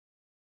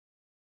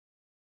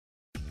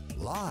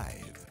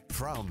Live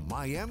from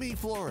Miami,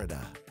 Florida,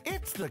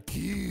 it's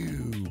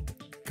theCUBE.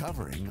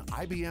 Covering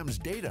IBM's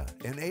Data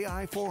and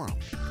AI Forum.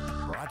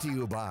 Brought to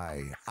you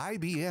by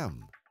IBM.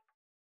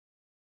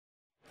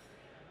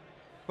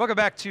 Welcome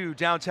back to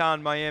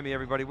downtown Miami,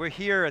 everybody. We're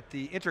here at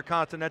the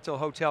Intercontinental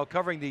Hotel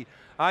covering the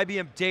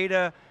IBM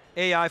Data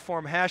AI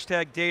Forum,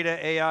 hashtag Data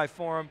AI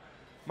Forum.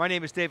 My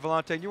name is Dave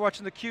Vellante, and you're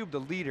watching theCUBE,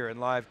 the leader in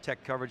live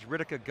tech coverage.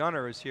 Ritika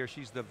Gunnar is here.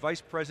 She's the Vice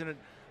President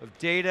of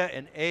Data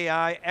and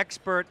AI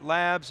Expert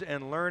Labs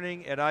and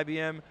Learning at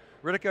IBM.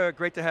 Ritika,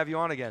 great to have you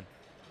on again.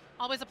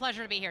 Always a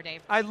pleasure to be here,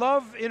 Dave. I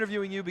love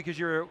interviewing you because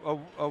you're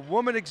a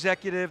woman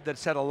executive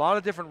that's had a lot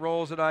of different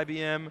roles at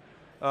IBM.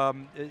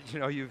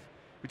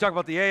 We talk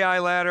about the AI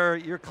ladder,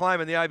 you're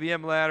climbing the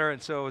IBM ladder,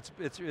 and so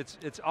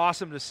it's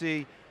awesome to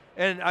see.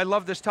 And I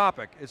love this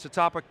topic. It's a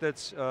topic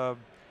that's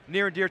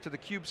near and dear to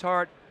theCUBE's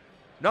heart.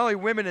 Not only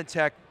women in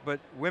tech, but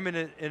women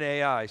in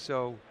AI,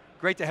 so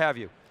great to have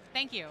you.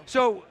 Thank you.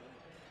 So,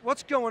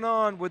 what's going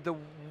on with the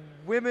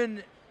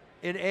Women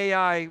in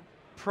AI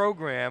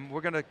program?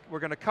 We're going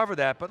to cover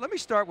that, but let me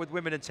start with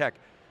women in tech.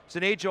 It's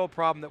an age-old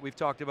problem that we've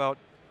talked about.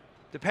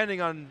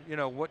 Depending on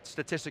what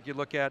statistic you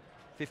look at,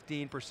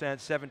 15%,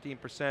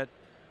 17%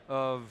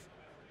 of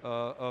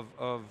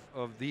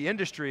the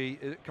industry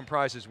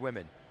comprises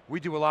women. We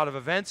do a lot of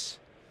events.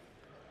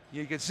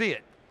 You can see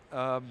it.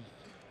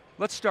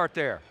 Let's start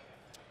there.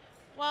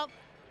 Well,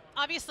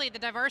 obviously the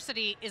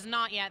diversity is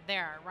not yet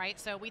there, right?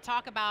 So we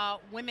talk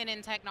about women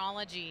in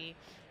technology,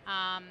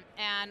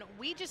 and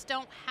we just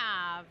don't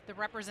have the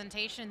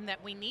representation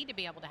that we need to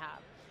be able to have.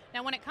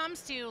 Now when it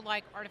comes to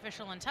like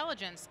artificial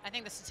intelligence, I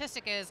think the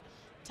statistic is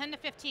 10 to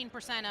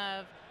 15%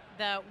 of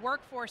the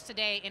workforce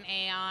today in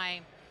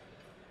AI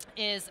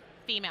is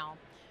female.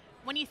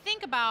 When you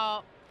think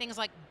about things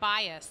like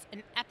bias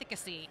and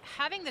efficacy,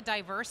 having the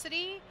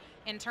diversity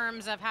in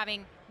terms of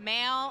having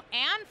male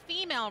and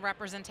female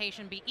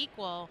representation be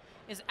equal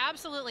is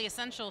absolutely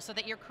essential so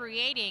that you're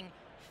creating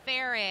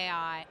fair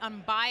AI,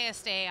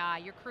 unbiased AI,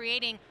 you're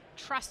creating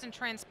trust and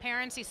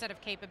transparency set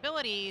of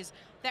capabilities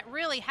that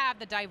really have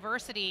the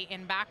diversity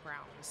in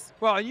backgrounds.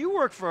 Well, and you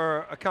work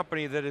for a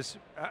company that is,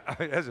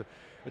 has a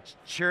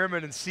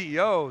chairman and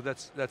CEO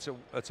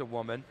that's a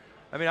woman.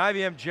 I mean,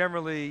 IBM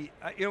generally,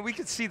 we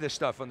can see this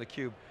stuff on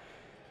theCUBE,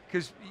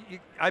 because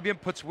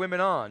IBM puts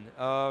women on.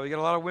 We get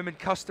a lot of women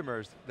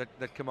customers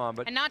that come on.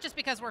 And not just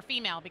because we're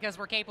female, because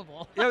we're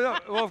capable. Yeah,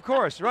 well, of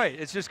course, right.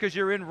 It's just because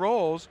you're in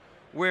roles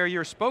where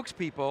you're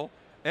spokespeople,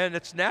 and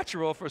it's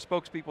natural for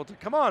spokespeople to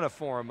come on a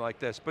forum like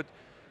this. But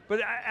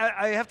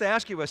I have to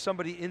ask you, as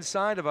somebody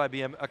inside of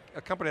IBM,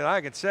 a company that I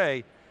can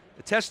say,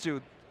 attest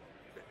to,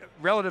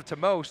 relative to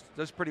most,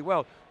 does pretty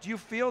well. Do you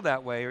feel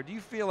that way, or do you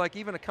feel like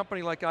even a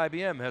company like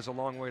IBM has a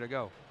long way to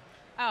go?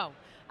 Oh,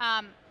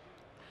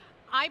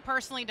 I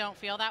personally don't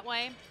feel that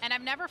way, and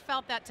I've never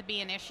felt that to be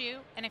an issue.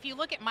 And if you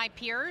look at my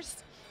peers,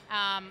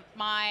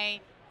 my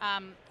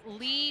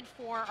lead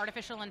for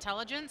artificial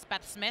intelligence,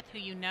 Beth Smith, who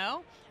you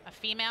know, a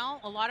female,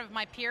 a lot of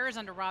my peers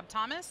under Rob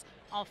Thomas,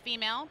 all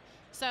female.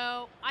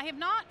 So I have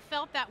not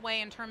felt that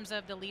way in terms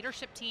of the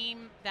leadership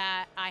team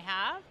that I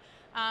have.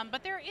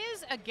 But there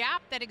is a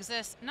gap that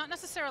exists, not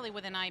necessarily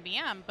within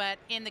IBM, but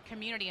in the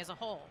community as a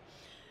whole.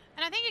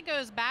 And I think it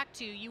goes back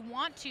to, you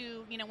want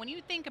to, when you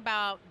think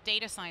about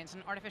data science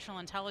and artificial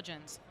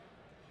intelligence,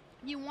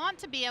 you want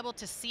to be able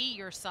to see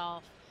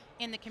yourself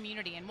in the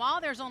community. And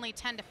while there's only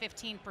 10 to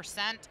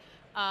 15%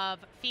 of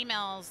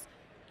females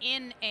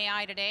in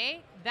AI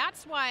today,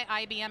 that's why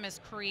IBM has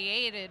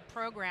created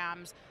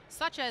programs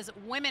such as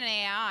Women in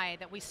AI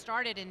that we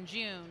started in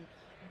June,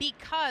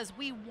 because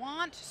we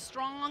want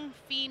strong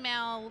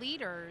female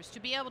leaders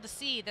to be able to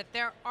see that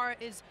there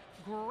is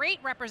great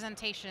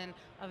representation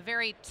of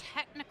very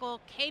technical,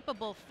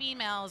 capable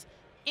females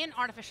in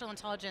artificial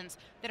intelligence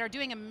that are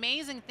doing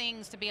amazing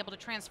things to be able to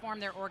transform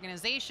their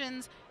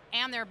organizations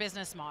and their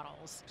business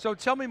models. So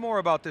tell me more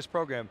about this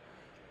program.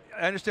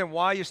 I understand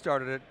why you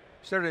started it.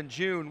 Started in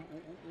June.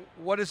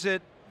 What does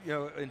it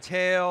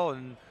entail,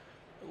 and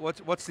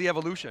what's the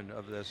evolution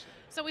of this?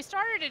 So we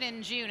started it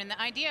in June, and the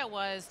idea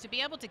was to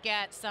be able to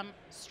get some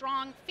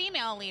strong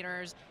female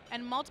leaders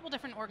and multiple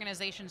different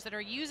organizations that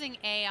are using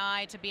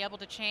AI to be able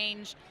to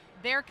change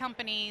their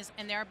companies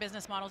and their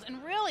business models,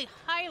 and really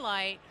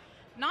highlight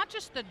not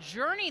just the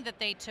journey that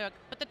they took,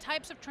 but the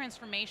types of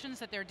transformations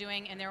that they're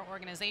doing in their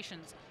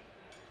organizations.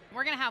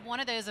 We're going to have one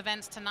of those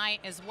events tonight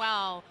as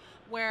well,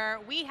 where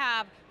we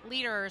have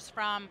leaders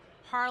from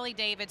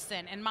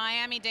Harley-Davidson and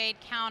Miami-Dade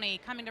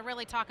County coming to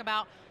really talk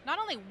about not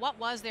only what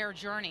was their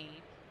journey,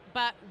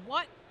 but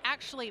what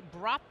actually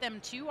brought them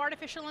to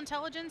artificial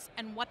intelligence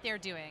and what they're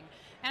doing.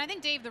 And I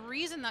think, Dave, the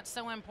reason that's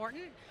so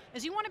important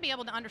is you want to be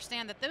able to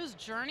understand that those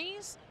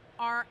journeys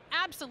are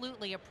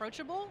absolutely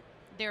approachable.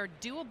 They're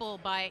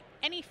doable by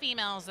any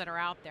females that are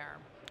out there.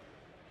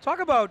 Talk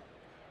about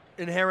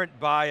inherent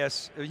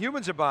bias.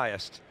 Humans are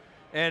biased.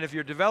 And if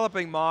you're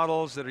developing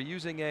models that are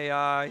using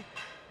AI,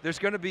 there's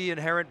going to be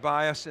inherent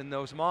bias in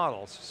those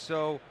models.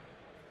 So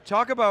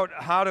talk about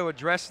how to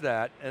address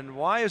that, and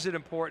why is it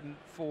important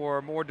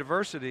for more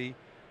diversity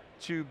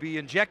to be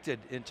injected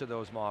into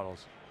those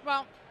models?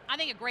 Well, I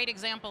think a great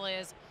example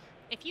is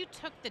if you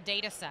took the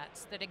data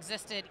sets that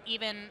existed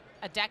even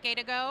a decade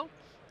ago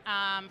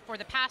for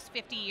the past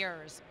 50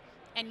 years,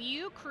 and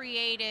you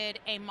created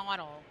a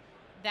model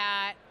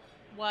that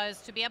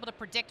was to be able to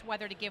predict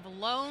whether to give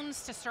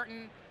loans to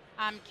certain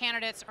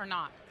candidates or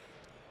not.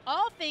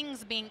 All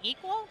things being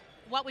equal,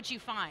 what would you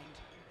find?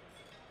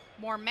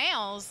 More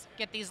males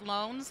get these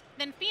loans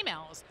than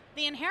females.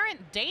 The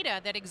inherent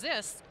data that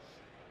exists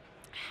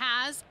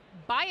has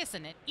bias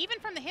in it, even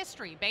from the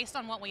history based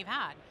on what we've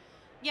had.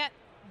 Yet,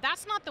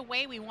 that's not the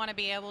way we want to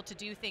be able to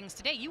do things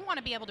today. You want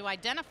to be able to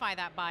identify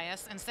that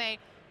bias and say,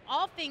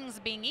 all things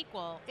being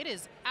equal, it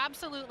is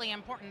absolutely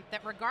important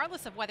that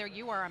regardless of whether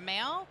you are a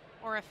male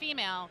or a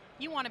female,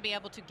 you want to be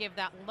able to give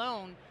that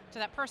loan to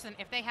that person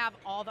if they have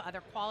all the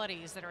other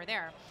qualities that are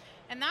there.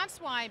 And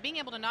that's why being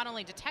able to not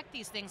only detect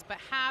these things, but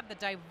have the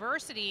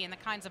diversity and the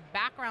kinds of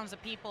backgrounds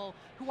of people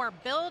who are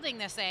building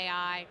this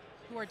AI,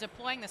 who are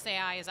deploying this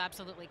AI is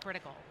absolutely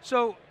critical.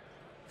 So,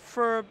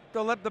 for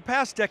the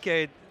past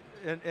decade,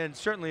 and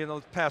certainly in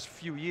the past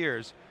few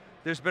years,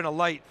 there's been a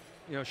light,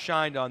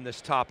 shined on this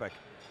topic.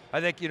 I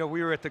think, we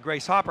were at the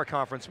Grace Hopper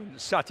conference when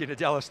Satya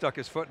Nadella stuck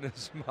his foot in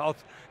his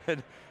mouth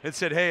and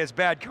said, hey, it's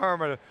bad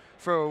karma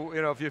for,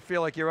 if you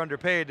feel like you're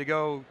underpaid to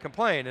go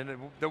complain. And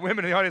the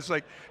women in the audience were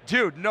like,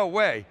 dude, no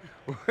way.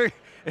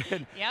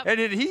 And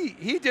then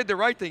he did the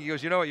right thing. He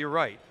goes, you know what, you're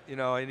right.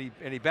 And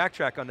he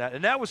backtracked on that.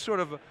 And that was sort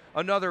of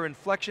another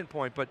inflection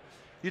point. But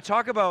you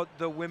talk about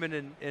the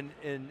women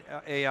in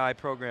AI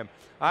program.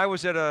 I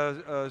was at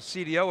a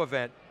CDO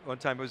event one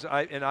time. It was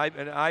an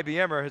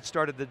IBMer had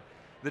started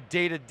the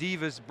Data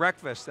Divas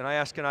breakfast, and I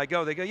asked, can I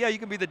go? They go, yeah, you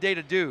can be the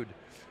data dude.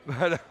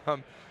 But,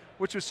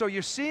 which was, so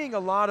you're seeing a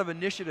lot of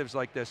initiatives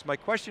like this. My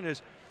question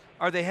is,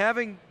 are they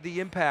having the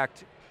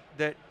impact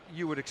that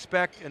you would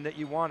expect and that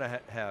you want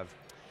to have?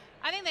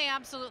 I think they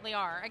absolutely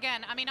are.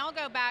 Again, I mean, I'll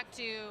go back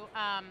to,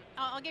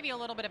 I'll give you a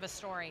little bit of a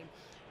story.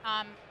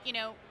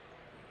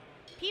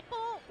 People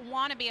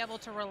want to be able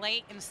to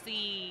relate and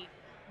see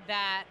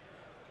that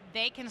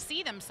they can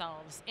see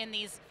themselves in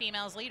these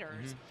females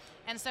leaders.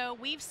 And so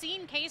we've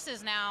seen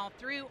cases now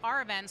through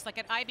our events, like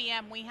at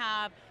IBM we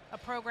have a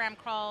program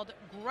called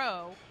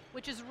Grow,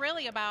 which is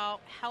really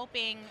about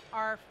helping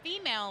our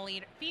female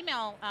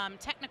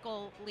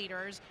technical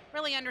leaders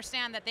really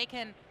understand that they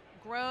can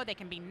grow, they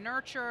can be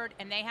nurtured,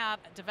 and they have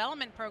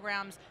development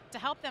programs to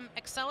help them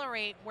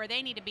accelerate where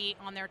they need to be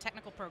on their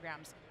technical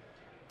programs.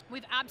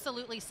 We've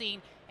absolutely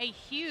seen a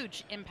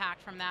huge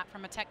impact from that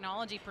from a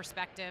technology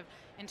perspective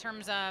in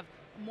terms of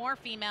more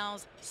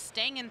females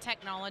staying in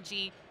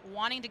technology,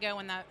 wanting to go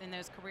in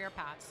those career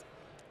paths.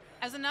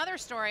 As another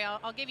story,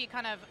 I'll give you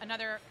kind of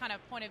another kind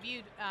of point of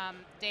view,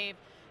 Dave,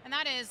 and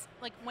that is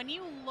like when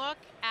you look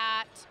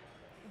at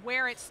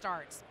where it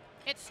starts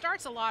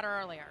a lot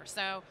earlier.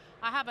 So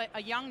I have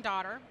a young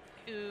daughter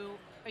who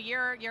a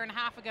year and a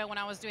half ago when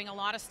I was doing a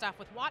lot of stuff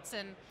with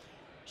Watson,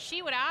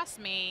 she would ask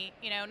me,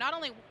 not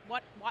only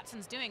what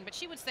Watson's doing, but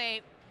she would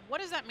say,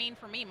 what does that mean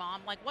for me,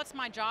 Mom? Like, what's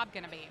my job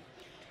going to be?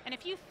 And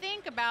if you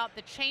think about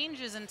the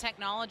changes in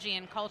technology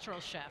and cultural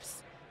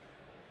shifts,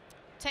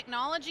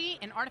 technology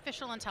and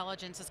artificial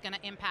intelligence is going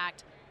to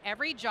impact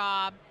every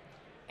job,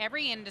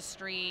 every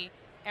industry,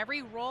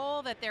 every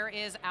role that there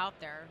is out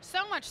there.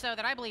 So much so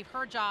that I believe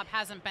her job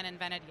hasn't been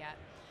invented yet.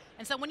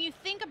 And so when you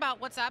think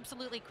about what's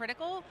absolutely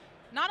critical,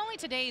 not only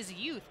today's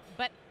youth,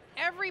 but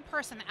every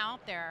person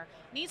out there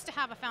needs to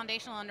have a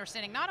foundational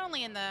understanding, not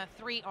only in the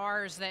 3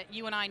 R's that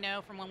you and I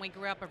know from when we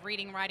grew up of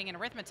reading, writing, and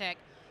arithmetic.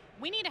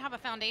 We need to have a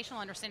foundational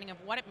understanding of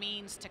what it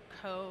means to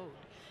code.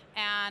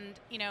 And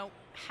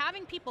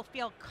having people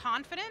feel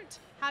confident,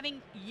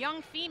 having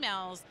young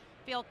females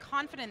feel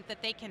confident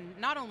that they can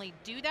not only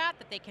do that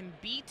they can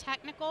be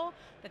technical,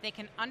 that they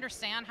can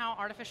understand how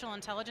artificial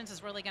intelligence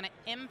is really going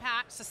to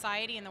impact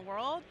society and the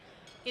world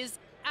is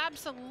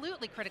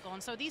absolutely critical.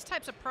 And so these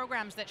types of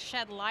programs that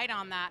shed light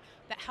on that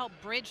help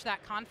bridge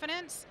that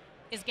confidence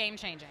is game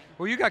changing.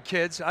 Well, you got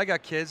kids, I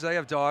got kids, I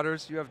have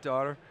daughters, you have a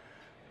daughter.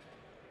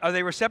 Are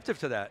they receptive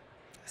to that?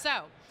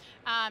 So,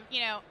 I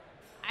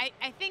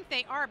think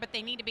they are, but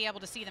they need to be able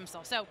to see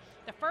themselves. So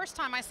the first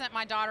time I sent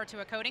my daughter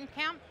to a coding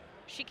camp,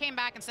 she came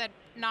back and said,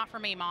 not for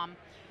me, Mom.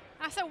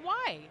 And I said,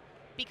 why?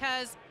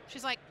 Because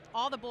she's like,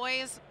 all the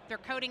boys, they're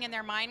coding in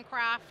their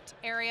Minecraft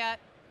area,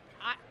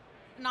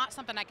 not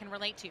something I can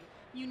relate to.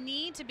 You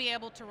need to be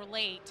able to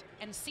relate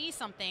and see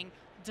something,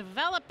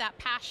 develop that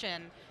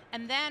passion,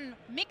 and then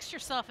mix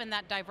yourself in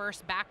that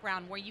diverse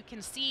background where you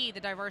can see the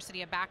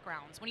diversity of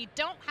backgrounds. When you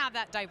don't have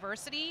that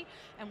diversity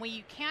and when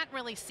you can't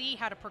really see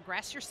how to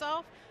progress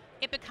yourself,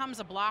 it becomes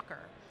a blocker.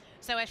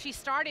 So as she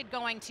started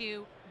going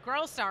to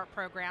Girl Start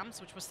programs,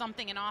 which was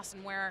something in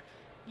Austin where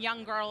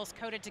young girls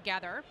coded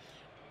together,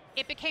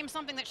 it became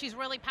something that she's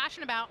really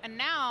passionate about, and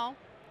now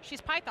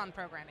she's Python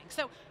programming.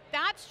 So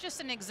that's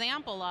just an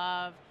example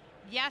of,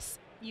 yes,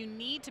 you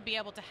need to be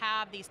able to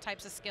have these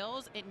types of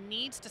skills. It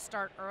needs to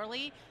start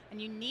early,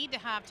 and you need to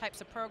have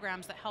types of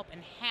programs that help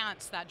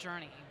enhance that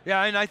journey.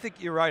 Yeah, and I think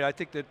you're right. I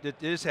think that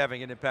it is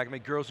having an impact. I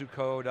mean, Girls Who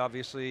Code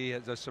obviously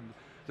does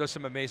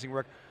some amazing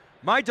work.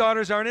 My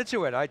daughters aren't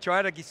into it. I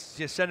try to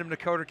send them to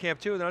Coder Camp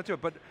too, they're not into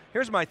it. But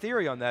here's my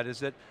theory on that, is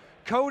that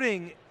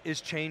coding is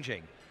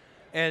changing.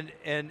 And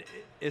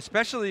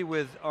especially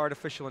with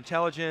artificial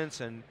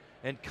intelligence and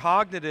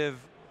cognitive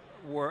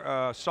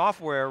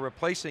software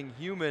replacing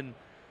human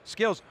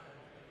skills,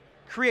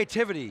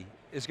 creativity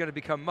is going to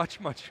become much,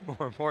 much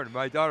more important.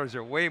 My daughters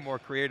are way more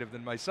creative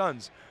than my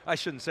sons. I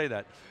shouldn't say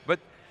that, but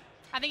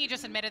I think you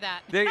just admitted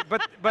that.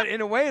 but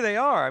in a way they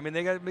are. I mean,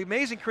 they got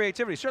amazing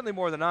creativity, certainly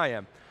more than I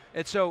am.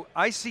 And so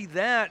I see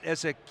that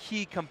as a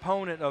key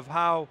component of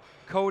how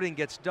coding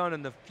gets done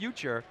in the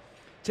future,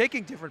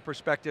 taking different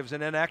perspectives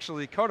and then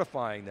actually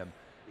codifying them.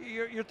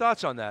 Your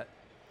thoughts on that?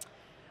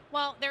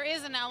 Well, there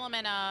is an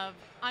element of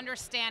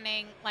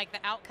understanding like the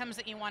outcomes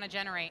that you want to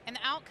generate. And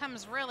the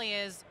outcomes really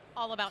is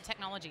all about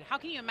technology. How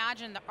can you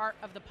imagine the art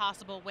of the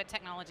possible with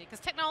technology? Because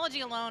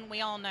technology alone,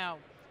 we all know,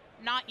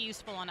 not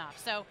useful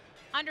enough. So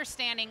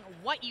understanding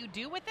what you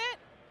do with it,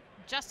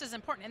 just as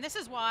important. And this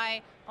is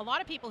why a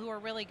lot of people who are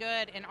really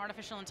good in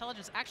artificial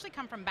intelligence actually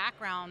come from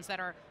backgrounds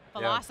that are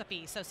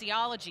philosophy,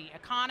 sociology,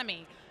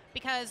 economy.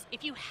 Because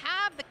if you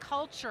have the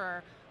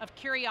culture of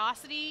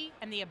curiosity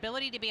and the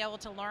ability to be able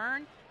to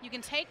learn, you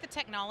can take the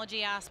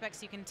technology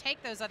aspects, you can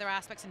take those other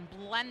aspects and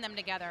blend them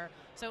together.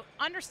 So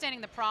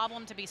understanding the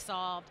problem to be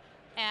solved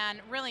and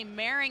really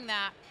marrying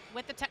that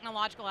with the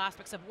technological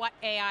aspects of what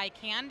AI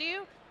can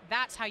do,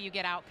 that's how you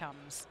get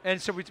outcomes. And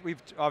so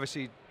we've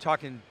obviously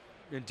talking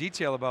in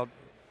detail about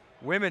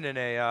women in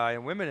AI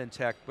and women in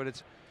tech,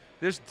 but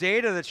there's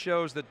data that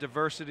shows that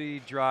diversity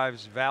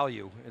drives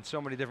value in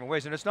so many different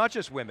ways. And it's not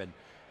just women.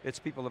 It's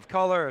people of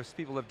color, it's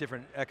people of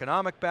different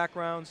economic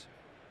backgrounds.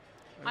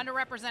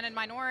 Underrepresented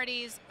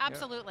minorities,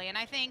 absolutely. And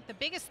I think the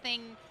biggest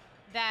thing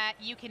that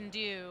you can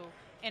do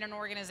in an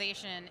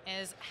organization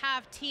is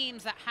have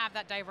teams that have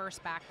that diverse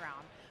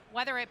background,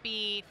 whether it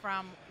be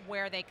from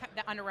where the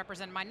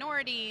underrepresented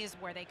minorities,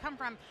 where they come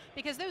from,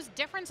 because those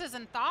differences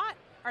in thought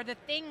are the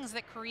things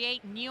that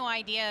create new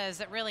ideas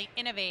that really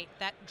innovate,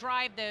 that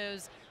drive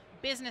those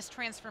business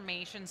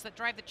transformations, that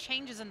drive the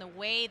changes in the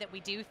way that we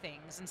do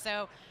things. And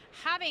so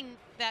having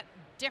that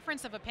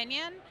difference of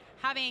opinion,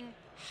 having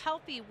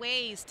healthy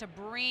ways to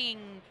bring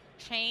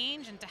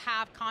change and to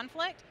have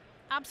conflict,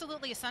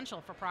 absolutely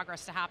essential for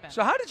progress to happen.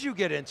 So how did you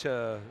get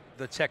into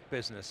the tech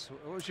business?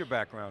 What was your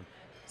background?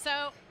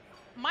 So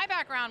my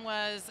background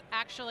was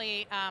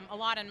actually a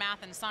lot in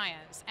math and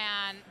science,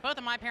 and both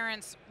of my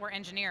parents were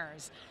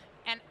engineers.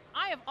 And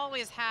I have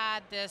always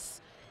had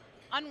this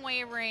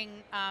unwavering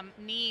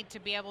need to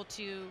be able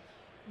to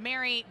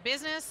marry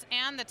business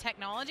and the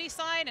technology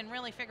side and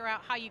really figure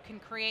out how you can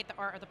create the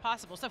art of the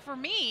possible. So for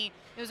me,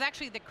 it was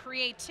actually the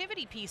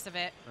creativity piece of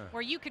it,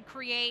 where you could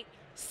create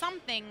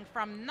something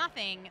from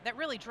nothing that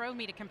really drove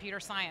me to computer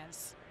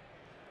science.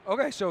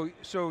 Okay,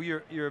 so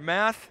you're a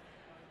math,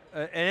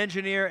 an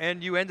engineer,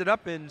 and you ended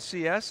up in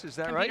CS, is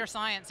that right? Computer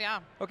science, yeah.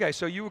 Okay,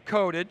 so you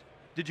coded.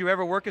 Did you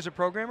ever work as a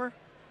programmer?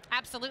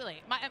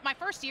 Absolutely. My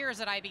first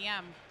years at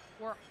IBM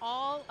were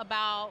all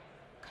about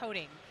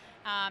coding.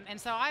 And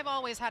so I've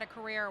always had a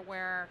career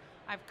where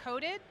I've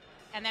coded,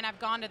 and then I've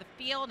gone to the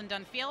field and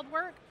done field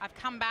work. I've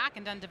come back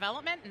and done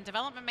development and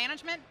development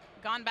management,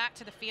 gone back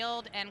to the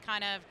field and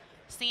kind of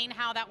seen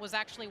how that was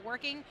actually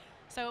working.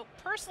 So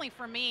personally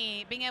for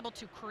me, being able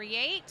to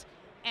create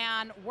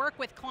and work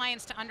with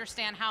clients to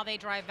understand how they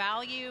drive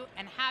value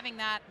and having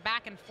that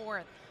back and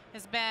forth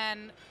has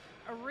been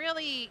a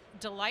really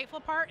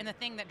delightful part and the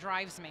thing that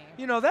drives me.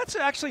 You know, that's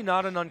actually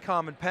not an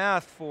uncommon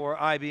path for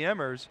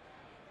IBMers,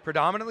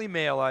 predominantly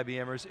male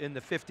IBMers in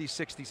the 50s,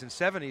 60s, and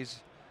 70s,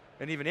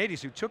 and even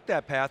 80s, who took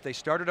that path. They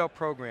started out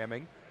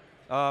programming.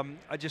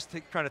 I just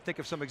trying to think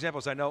of some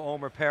examples. I know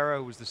Omer Parra,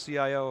 who was the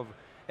CIO of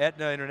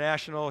Aetna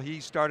International. He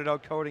started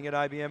out coding at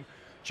IBM.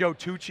 Joe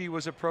Tucci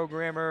was a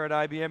programmer at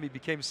IBM. He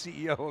became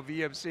CEO of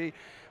EMC.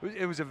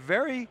 It was a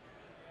very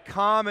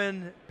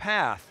common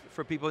path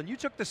for people, and you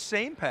took the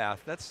same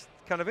path. That's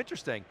kind of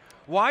interesting.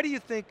 Why do you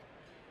think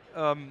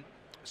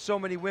so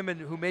many women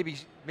who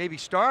maybe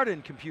start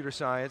in computer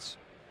science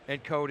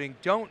and coding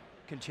don't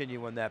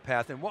continue on that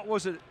path? And what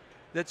was it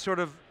that sort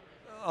of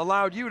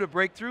allowed you to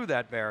break through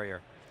that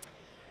barrier?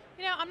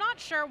 You know, I'm not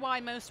sure why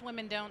most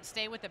women don't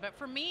stay with it, but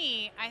for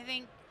me, I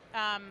think,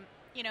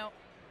 you know,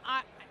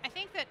 I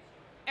think that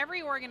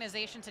every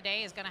organization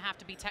today is going to have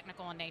to be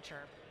technical in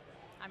nature.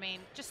 I mean,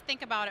 just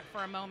think about it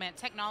for a moment.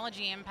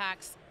 Technology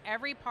impacts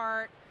every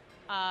part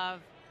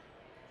of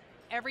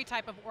every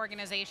type of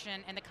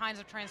organization and the kinds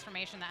of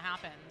transformation that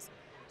happens.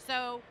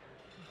 So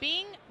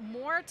being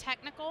more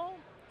technical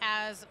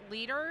as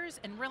leaders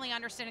and really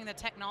understanding the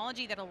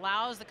technology that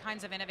allows the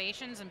kinds of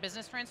innovations and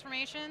business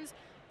transformations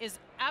is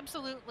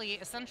absolutely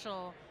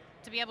essential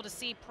to be able to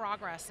see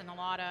progress in a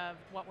lot of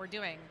what we're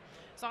doing.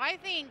 So I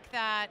think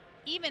that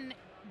even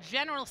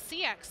general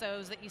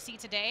CXOs that you see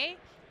today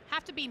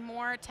have to be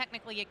more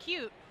technically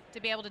acute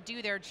to be able to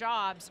do their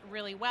jobs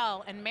really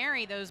well and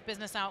marry those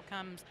business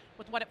outcomes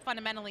with what it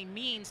fundamentally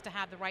means to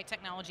have the right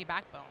technology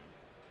backbone.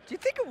 Do you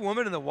think a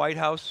woman in the White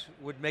House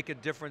would make a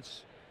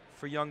difference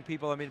for young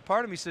people? I mean,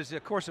 part of me says, yeah,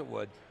 of course it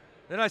would.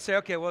 Then I say,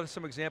 okay, well, there's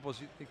some examples.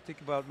 You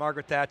think about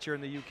Margaret Thatcher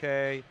in the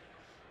UK,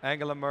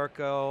 Angela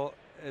Merkel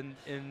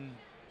in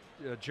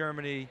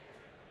Germany.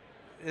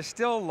 It's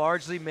still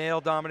largely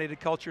male-dominated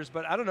cultures,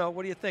 but I don't know,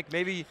 what do you think?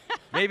 Maybe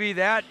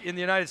that in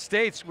the United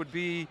States would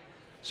be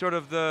sort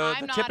of the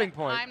tipping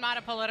point. I'm not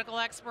a political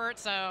expert,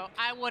 so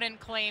I wouldn't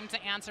claim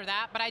to answer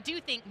that, but I do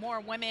think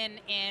more women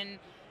in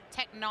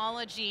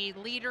technology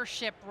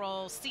leadership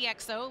roles,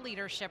 CXO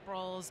leadership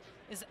roles,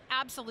 is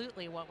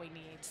absolutely what we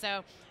need.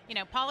 So, you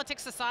know,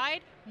 politics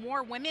aside,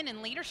 more women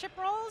in leadership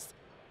roles,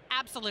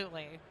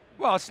 absolutely.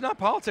 Well, it's not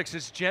politics,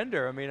 it's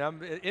gender. I mean,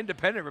 I'm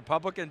independent,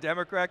 Republican,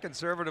 Democrat,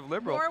 conservative,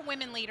 liberal. More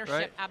women leadership,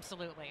 right?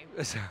 Absolutely.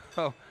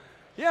 So,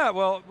 yeah,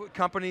 well,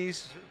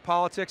 companies,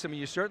 politics, I mean,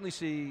 you certainly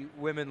see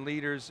women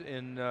leaders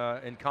in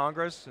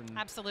Congress and,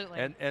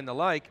 absolutely. And the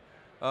like.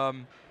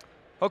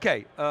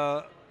 Okay,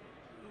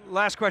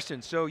 last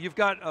question. So you've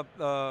got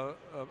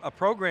a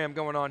program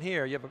going on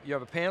here. You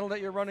have a panel that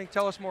you're running.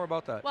 Tell us more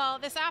about that. Well,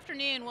 this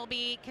afternoon we'll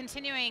be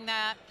continuing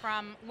that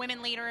from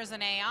women leaders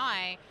in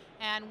AI,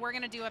 and we're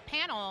going to do a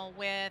panel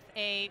with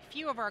a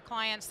few of our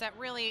clients that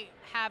really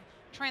have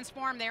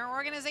transformed their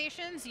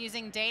organizations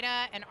using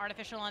data and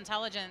artificial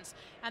intelligence.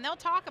 And they'll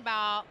talk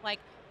about like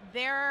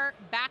their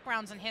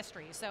backgrounds and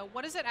history. So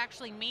what does it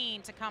actually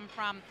mean to come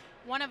from,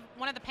 one of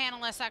the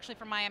panelists actually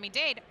from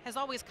Miami-Dade has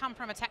always come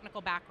from a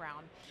technical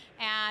background.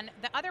 And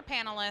the other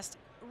panelist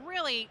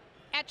really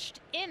etched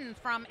in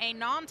from a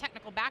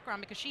non-technical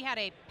background because she had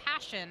a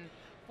passion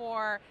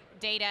for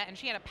data and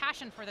she had a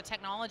passion for the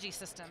technology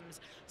systems.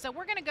 So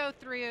we're going to go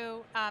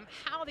through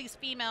how these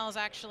females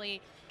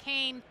actually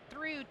came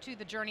through to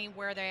the journey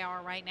where they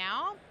are right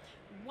now,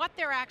 what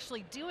they're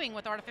actually doing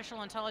with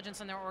artificial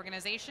intelligence in their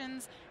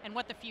organizations, and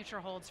what the future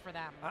holds for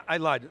them. I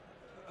lied,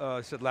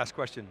 said last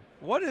question.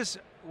 What is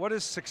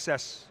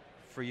success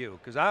for you?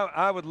 Because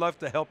I would love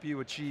to help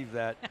you achieve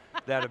that,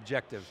 that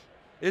objective.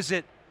 Is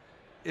it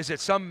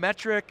some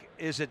metric?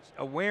 Is it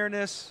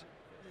awareness?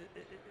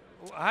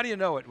 How do you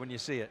know it when you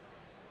see it?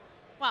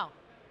 Well,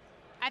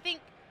 I think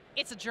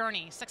it's a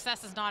journey.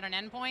 Success is not an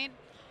endpoint.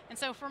 And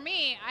so for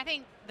me, I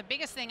think the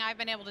biggest thing I've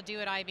been able to do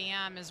at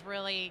IBM is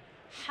really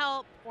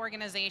help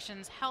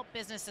organizations, help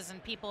businesses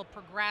and people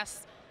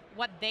progress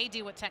what they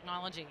do with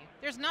technology.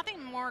 There's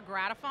nothing more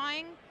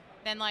gratifying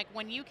than like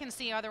when you can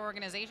see other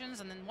organizations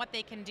and then what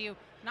they can do,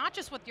 not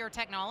just with your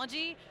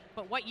technology,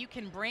 but what you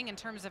can bring in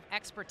terms of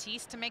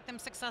expertise to make them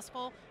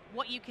successful,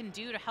 what you can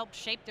do to help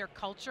shape their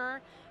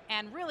culture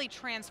and really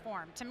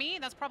transform. To me,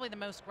 that's probably the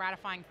most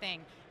gratifying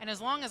thing. And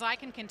as long as I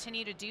can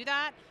continue to do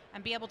that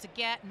and be able to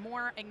get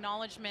more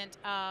acknowledgement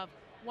of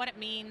what it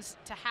means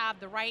to have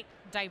the right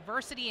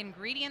diversity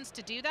ingredients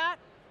to do that,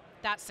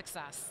 that's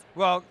success.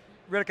 Well,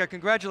 Ritika,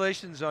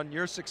 congratulations on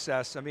your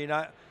success. I mean,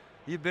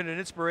 you've been an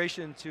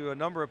inspiration to a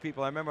number of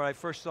people. I remember when I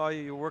first saw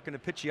you were working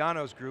at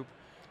Picciano's group,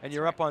 and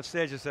you're up on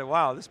stage and said,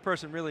 wow, this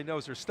person really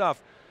knows her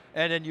stuff.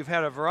 And then you've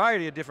had a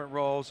variety of different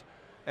roles,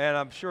 and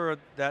I'm sure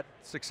that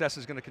success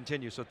is going to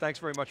continue. So thanks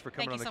very much for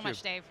coming on theCUBE. Thank you so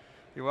much, Dave.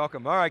 You're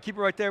welcome. All right, keep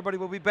it right there, everybody.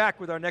 We'll be back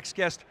with our next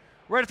guest.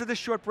 Right after this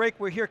short break,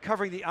 we're here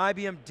covering the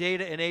IBM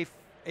Data and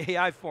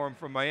AI Forum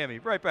from Miami.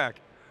 Right back.